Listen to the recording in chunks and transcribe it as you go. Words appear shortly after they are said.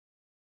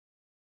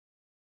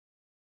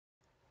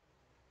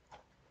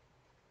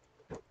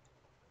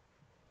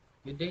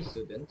Good day,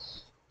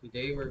 students.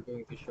 Today we're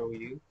going to show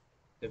you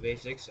the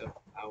basics of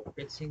how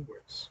fritzing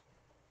works.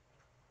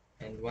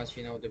 And once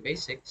you know the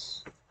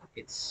basics,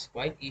 it's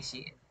quite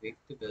easy and quick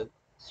to build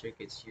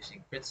circuits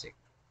using fritzing.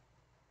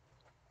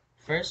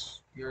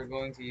 First, you're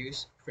going to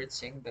use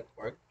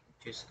fritzing.org and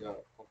choose the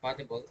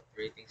compatible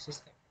operating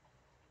system.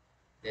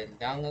 Then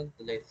download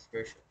the latest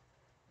version.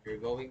 You're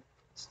going to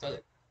install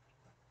it.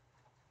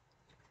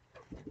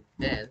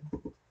 Then,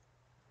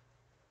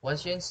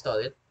 once you install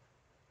it,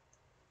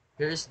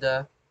 here's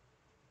the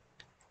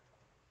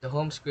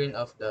home screen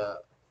of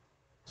the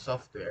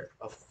software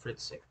of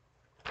fritzing.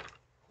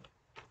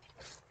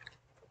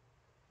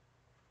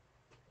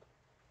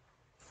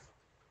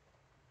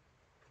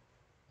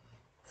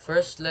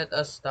 First, let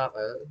us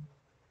tackle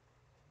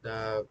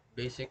the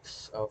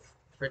basics of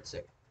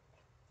fritzing.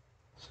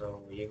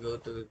 So you go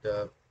to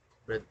the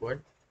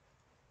breadboard,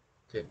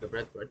 click the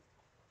breadboard.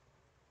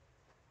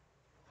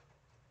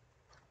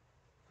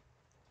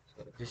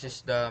 So this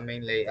is the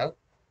main layout.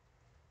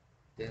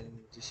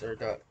 Then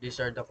these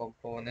are the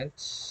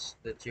components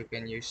that you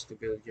can use to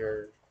build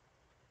your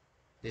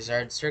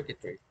desired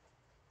circuitry.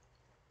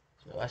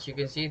 So as you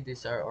can see,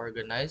 these are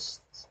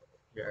organized.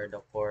 Here are the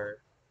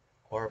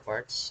core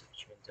parts,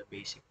 which means the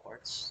basic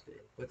parts, the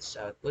inputs,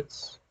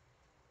 outputs,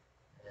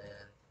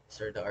 and these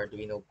are the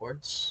Arduino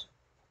boards,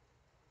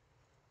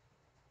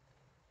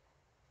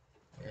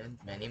 and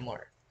many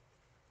more.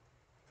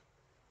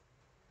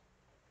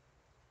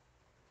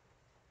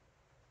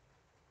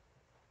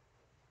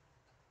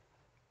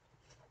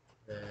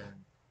 Then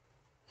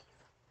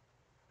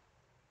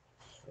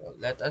so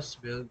let us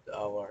build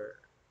our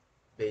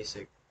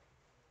basic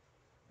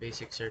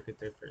basic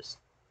circuitry first.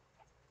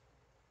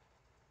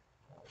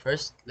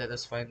 First, let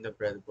us find the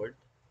breadboard.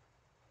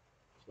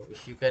 So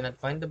if you cannot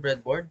find the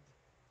breadboard,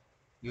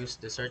 use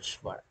the search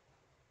bar.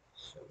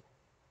 So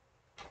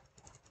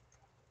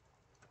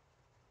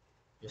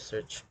just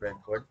search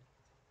breadboard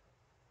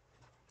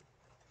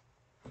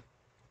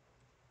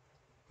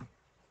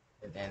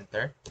and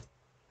enter.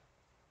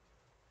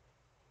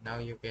 Now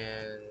you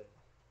can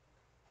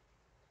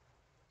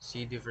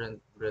see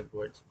different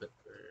breadboards, but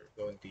we're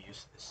going to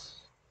use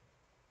this.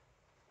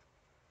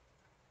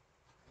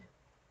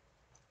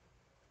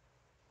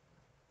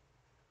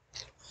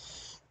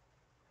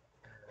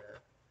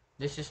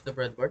 This is the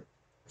breadboard,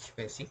 as you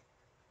can see.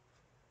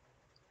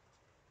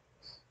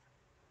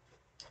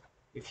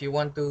 If you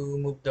want to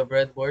move the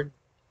breadboard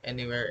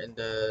anywhere in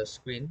the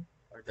screen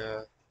or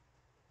the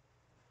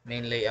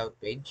main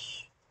layout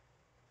page,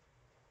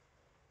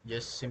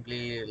 just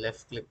simply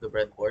left click the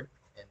breadboard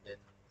and then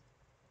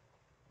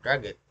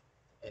drag it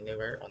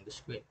anywhere on the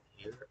screen,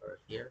 here or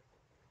here,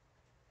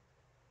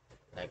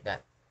 like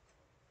that.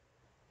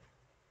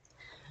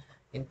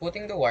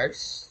 Inputting the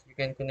wires, you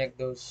can connect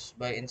those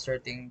by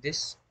inserting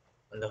this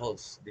on the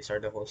holes. These are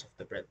the holes of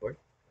the breadboard,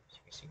 as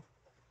you can see.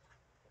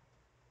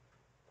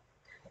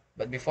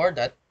 But before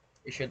that,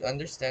 you should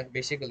understand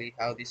basically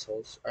how these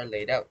holes are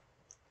laid out.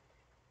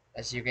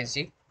 As you can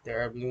see,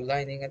 there are blue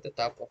lining at the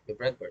top of the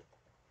breadboard.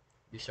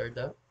 These are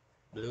the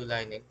blue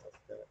lining of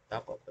the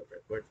top of the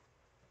breadboard.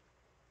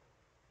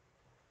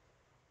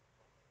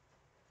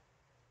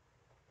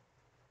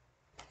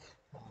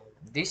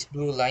 These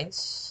blue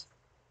lines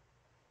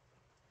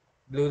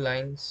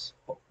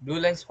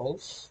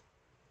holes,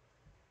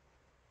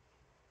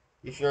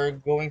 if you're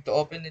going to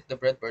open it, the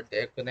breadboard, they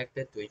are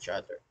connected to each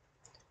other.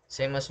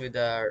 Same as with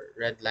the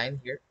red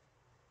line here.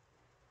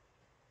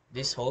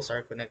 These holes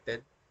are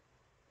connected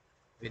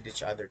with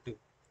each other too.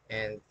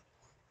 And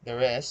the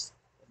rest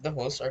of the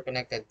holes are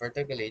connected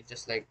vertically,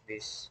 just like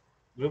this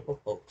group of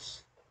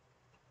holes.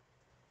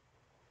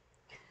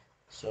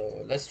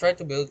 So let's try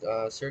to build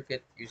a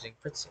circuit using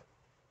Fritzing.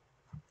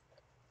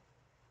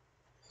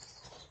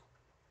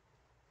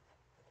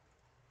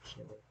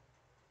 So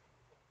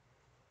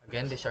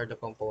again, these are the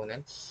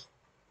components.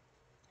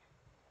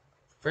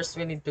 First,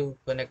 we need to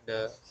connect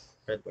the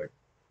breadboard.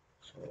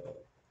 So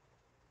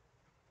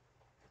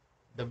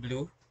the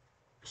blue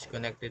is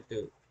connected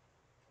to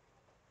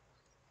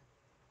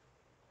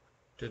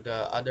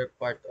the other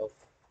part of,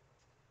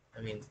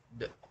 I mean,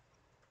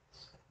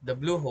 the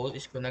blue hole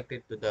is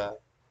connected to the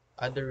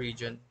other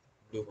region,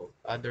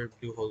 other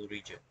blue hole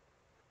region.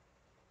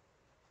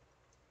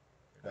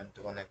 We're going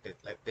to connect it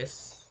like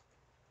this,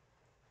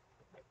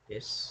 like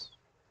this.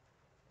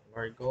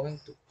 We're going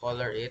to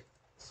color it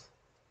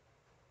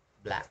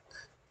black.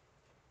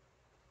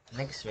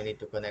 Next, we need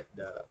to connect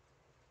the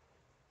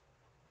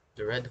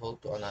red hole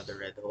to another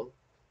red hole.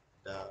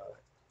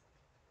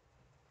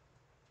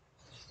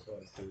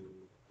 Going to do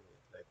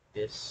it like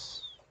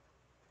this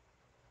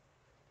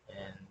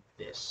and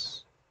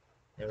this.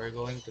 Then we're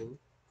going to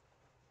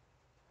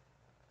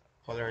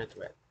color it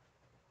red.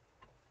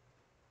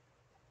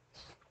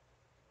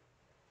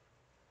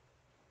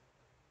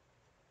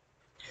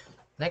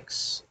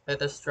 Next,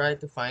 let us try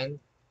to find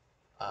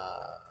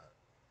a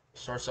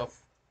source of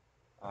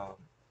um,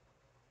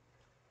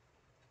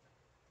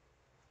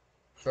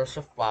 source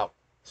of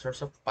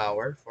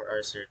power for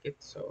our circuit.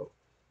 So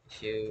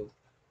if you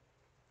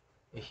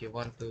if you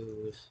want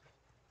to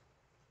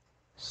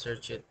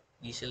search it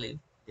easily.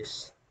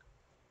 Just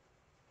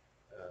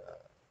uh,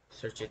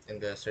 search it in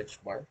the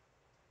search bar,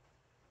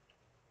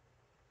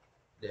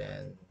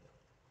 then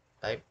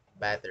type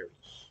battery.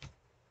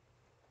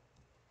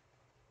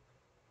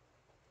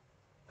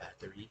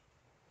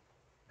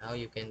 Now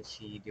you can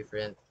see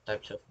different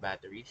types of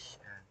batteries,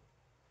 and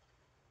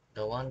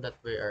the one that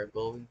we are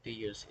going to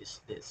use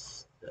is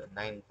this, the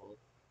 9-volt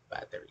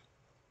battery.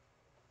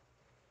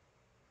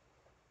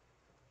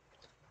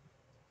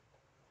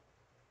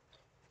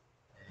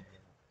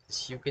 And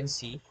as you can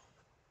see,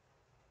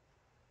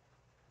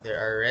 there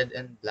are red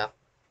and black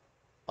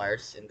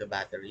wires in the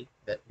battery,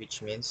 that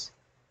which means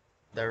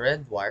the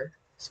red wire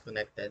is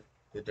connected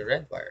to the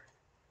red wire,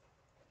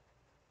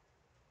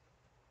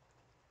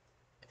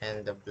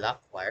 and the black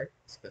wire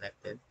is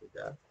connected to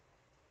the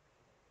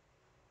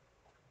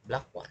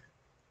black one.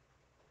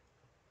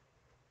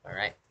 All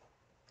right.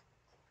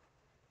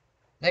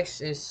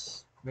 Next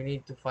is we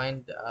need to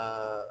put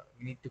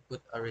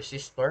a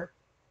resistor.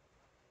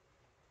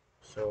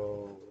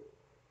 So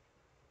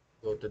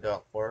go to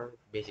the core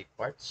basic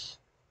parts,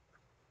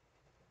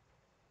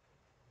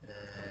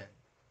 and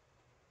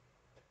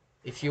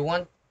if you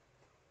want,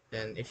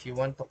 if you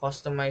want to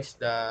customize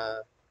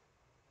the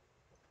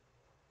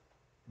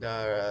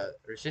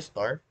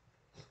resistor,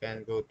 you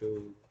can go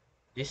to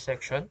this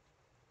section,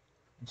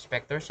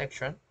 inspector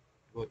section,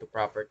 go to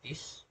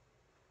properties,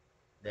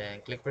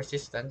 then click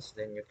resistance,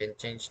 then you can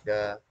change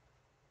the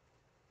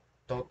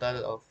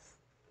total of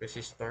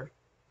resistor.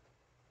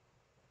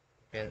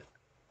 You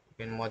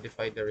can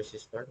modify the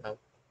resistor. Now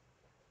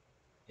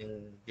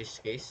in this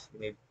case we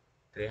need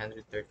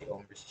 330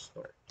 ohm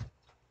resistor,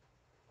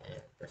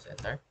 and press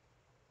enter.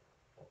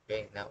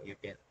 Okay, now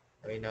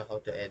we know how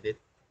to edit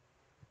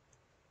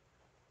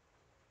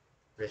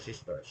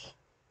resistors.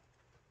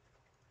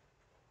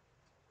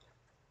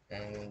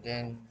 And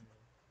then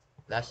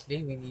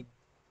lastly, we need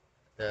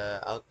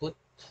the output.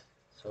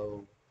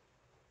 So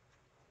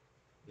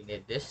we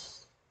need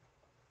this,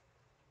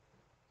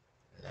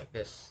 like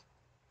this,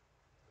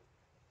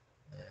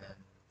 and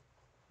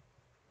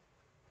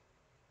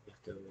we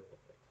need to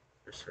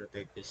first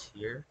rotate this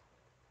here,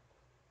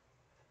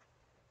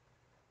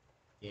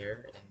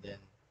 and then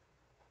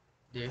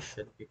this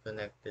should be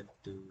connected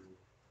to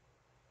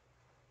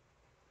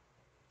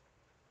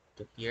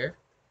here,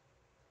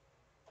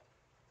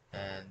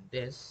 and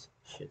this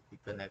should be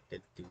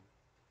connected to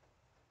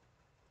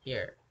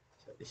here.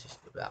 So this is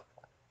the black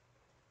one,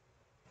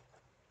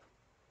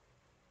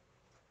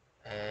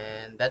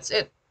 and that's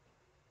it.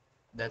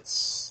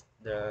 That's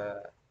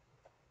the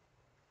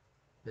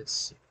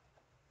that's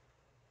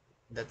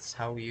that's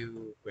how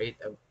you create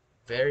a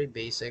very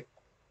basic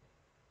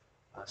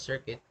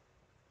circuit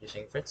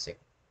using Fritzing.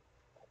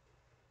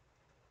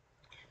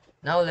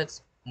 Now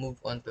let's move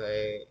on to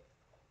a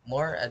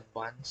more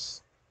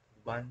advanced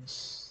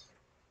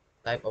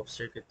type of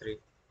circuitry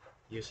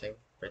using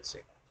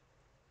Fritzing.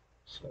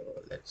 So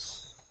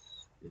let's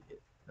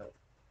delete. No,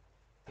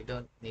 we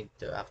don't need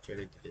to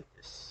actually delete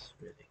this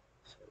really.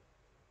 So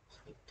let's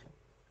need to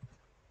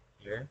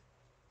here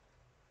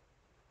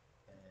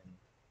and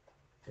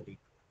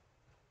delete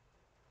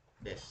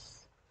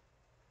this,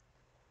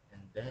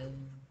 and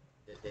then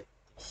delete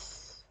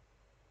this.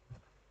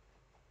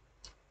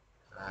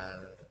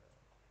 Uh,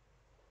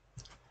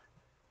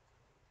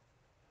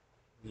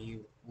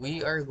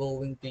 we are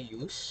going to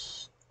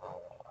use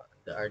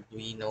the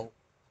Arduino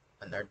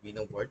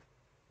board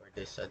for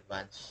this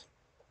advanced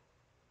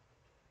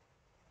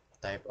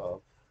type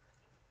of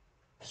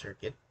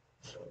circuit.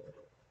 So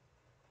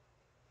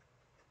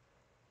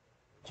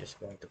just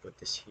going to put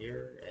this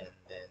here and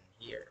then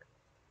here.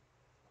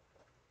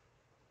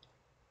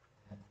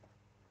 And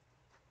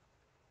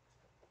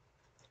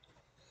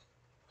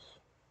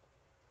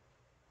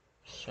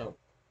so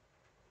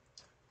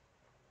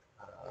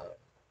uh,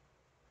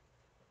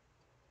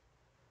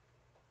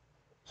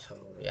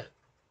 yeah,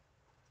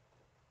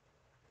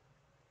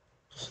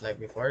 just like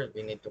before,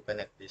 we need to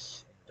connect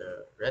this in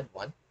the red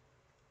one,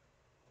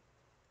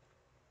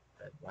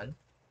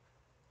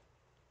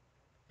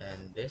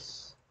 and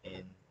this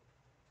in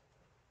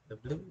the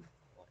blue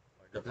one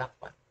or the black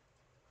one.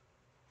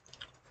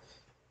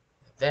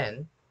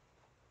 Then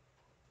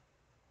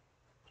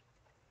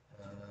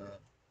uh,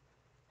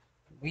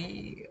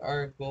 we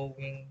are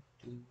going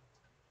to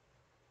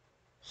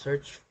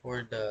search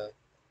for the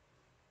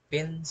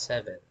pin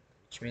 7,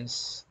 which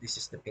means this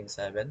is the pin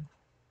 7.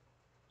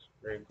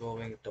 We're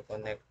going to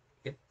connect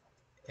it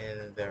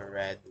in the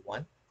red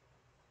one.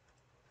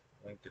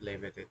 I'm going to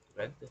label it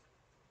red.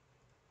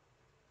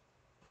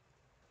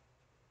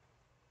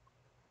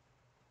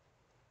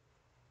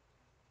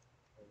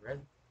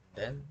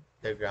 Then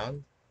the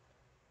ground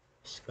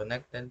is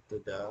connected to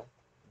the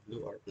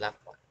blue or black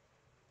one.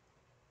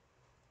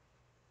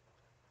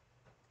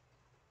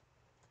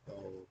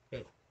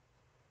 Okay,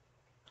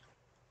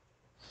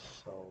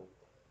 so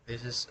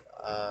this is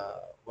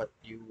what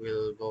you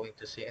will going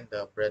to see in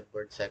the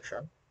breadboard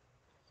section.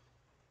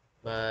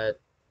 But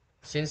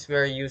since we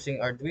are using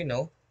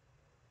Arduino,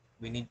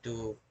 we need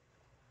to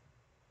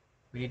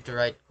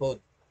write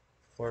code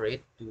for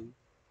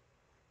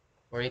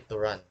it to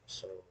run.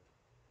 So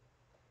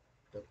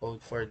the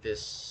code for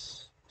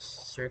this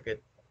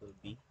circuit will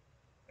be,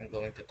 I'm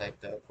going to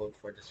type the code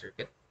for the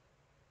circuit.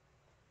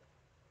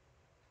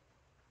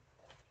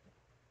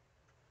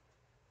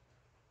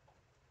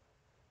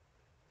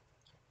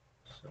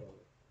 So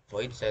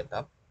void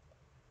setup,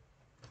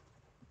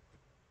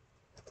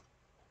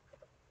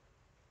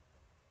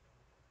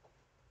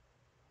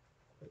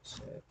 void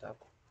setup,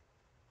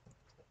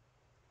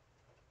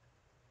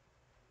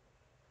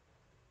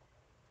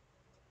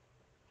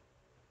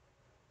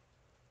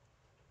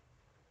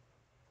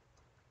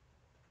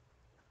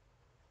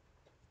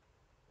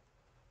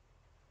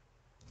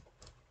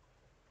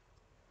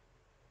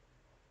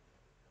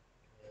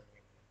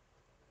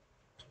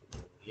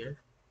 here,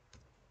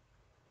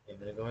 and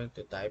we're going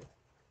to type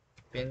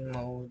pin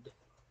mode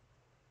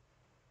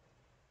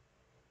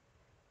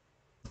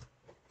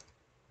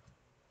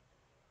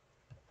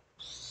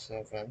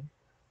 7,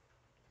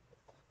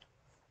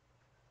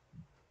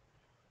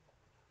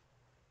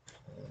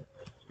 and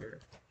here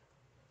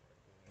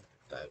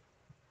type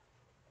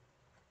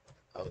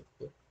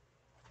output,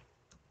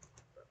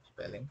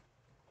 spelling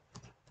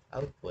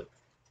output,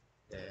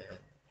 then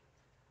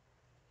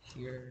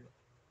here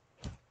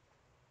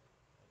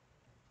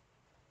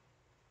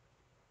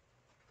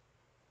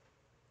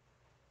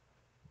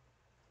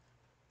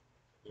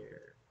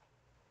here,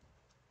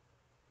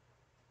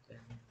 then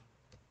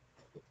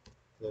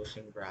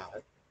closing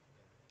bracket,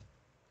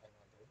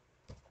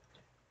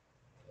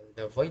 and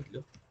the void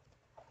loop,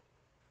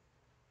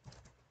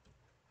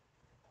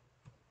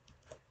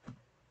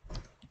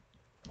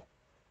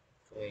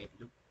 void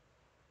loop.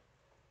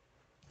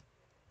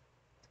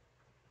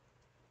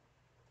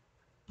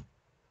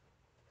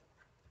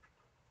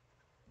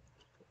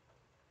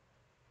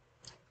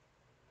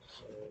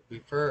 So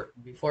before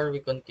we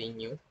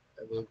continue,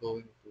 I will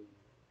going to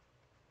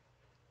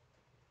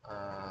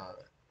uh,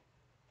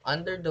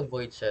 under the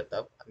void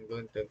setup, I'm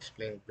going to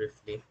explain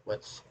briefly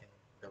what's in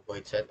the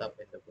void setup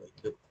and the void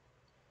loop.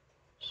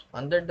 So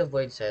under the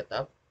void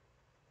setup,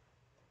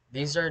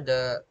 these are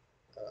the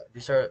uh,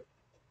 these are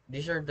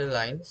these are the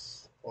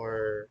lines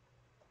or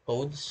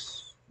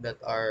codes that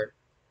are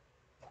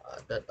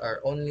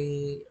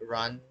only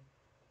run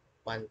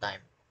one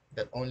time.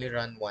 That only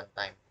run one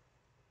time.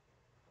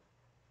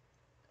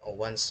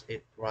 Once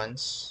it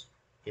runs,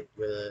 it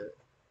will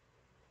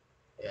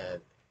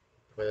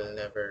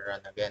never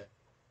run again.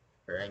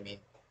 Or I mean,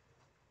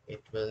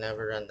 it will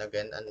never run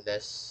again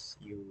unless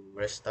the you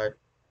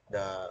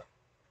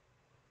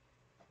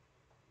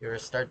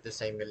restart the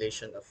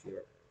simulation of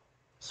your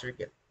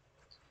circuit.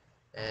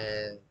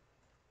 And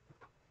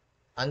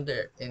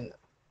under in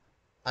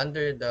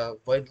under the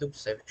void loop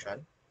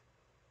section,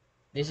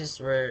 this is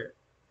where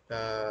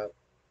the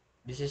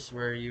this is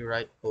where you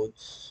write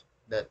codes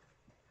that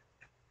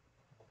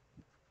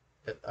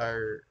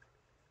are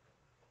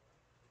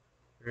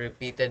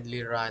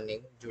repeatedly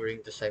running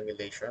during the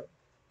simulation.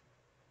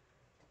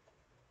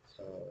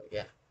 So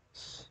yeah,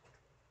 it's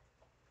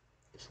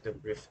the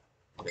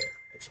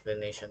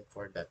explanation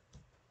for that.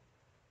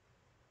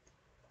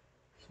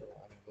 So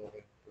I'm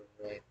going to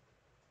write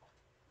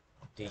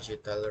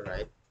digital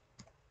write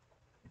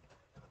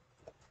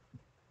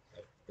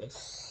like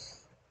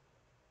this.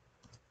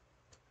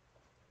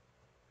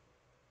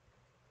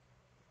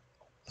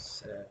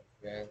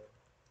 7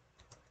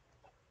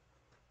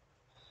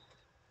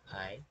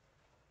 high.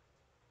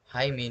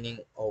 High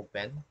meaning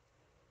open,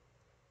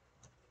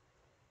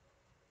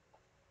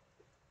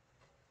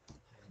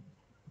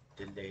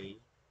 and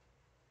delay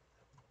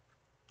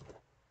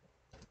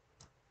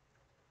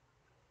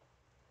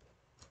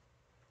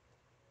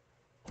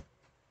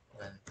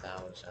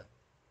 1000.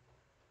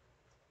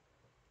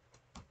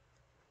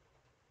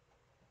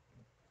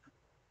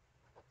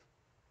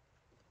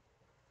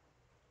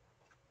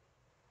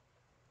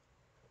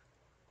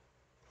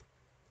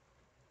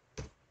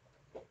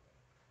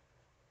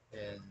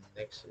 'And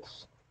next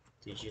is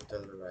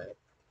digital write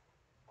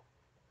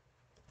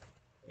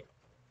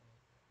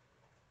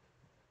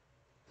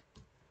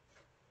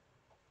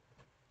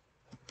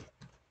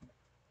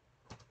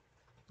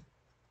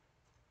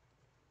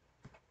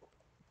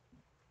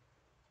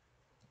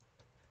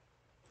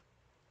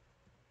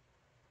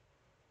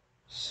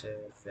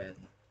 7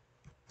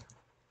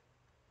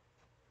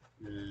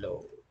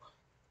 low.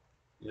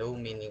 Low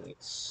meaning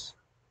it's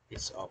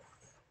off.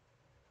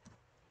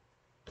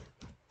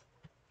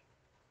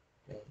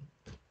 And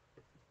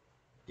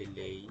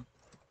delay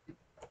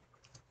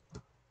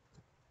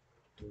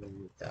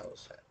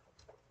 2000,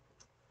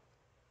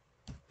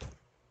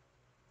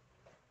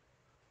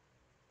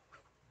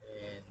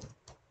 and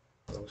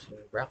closing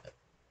bracket,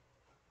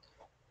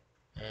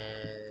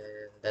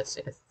 and that's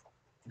it.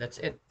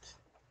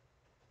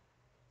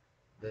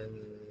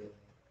 Then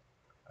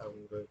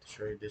I'm going to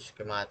show you the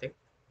schematic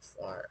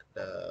for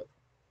the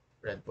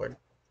breadboard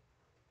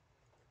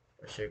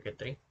or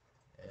circuitry,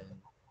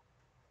 and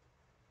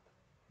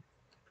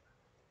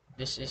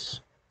this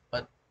is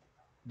what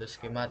the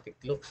schematic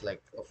looks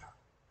like of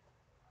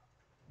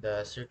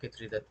the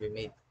circuitry that we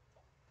made.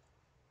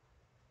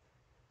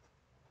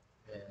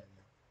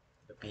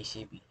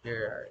 PCB.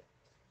 Here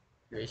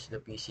is the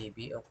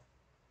PCB of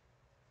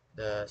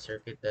the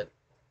circuit that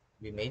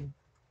we made.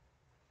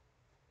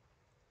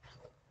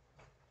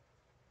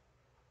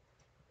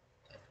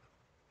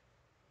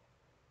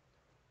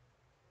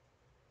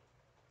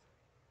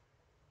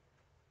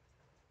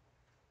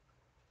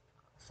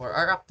 For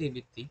our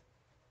activity,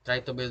 try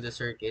to build a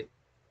circuit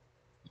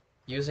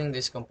using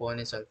these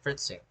components on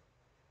Fritzing: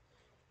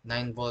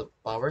 9-volt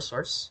power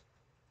source,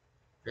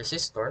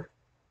 resistor,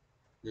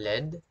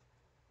 LED,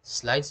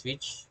 slide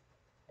switch,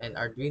 and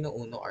Arduino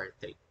Uno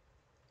R3.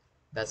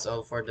 That's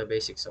all for the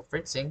basics of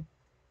Fritzing.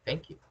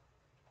 Thank you.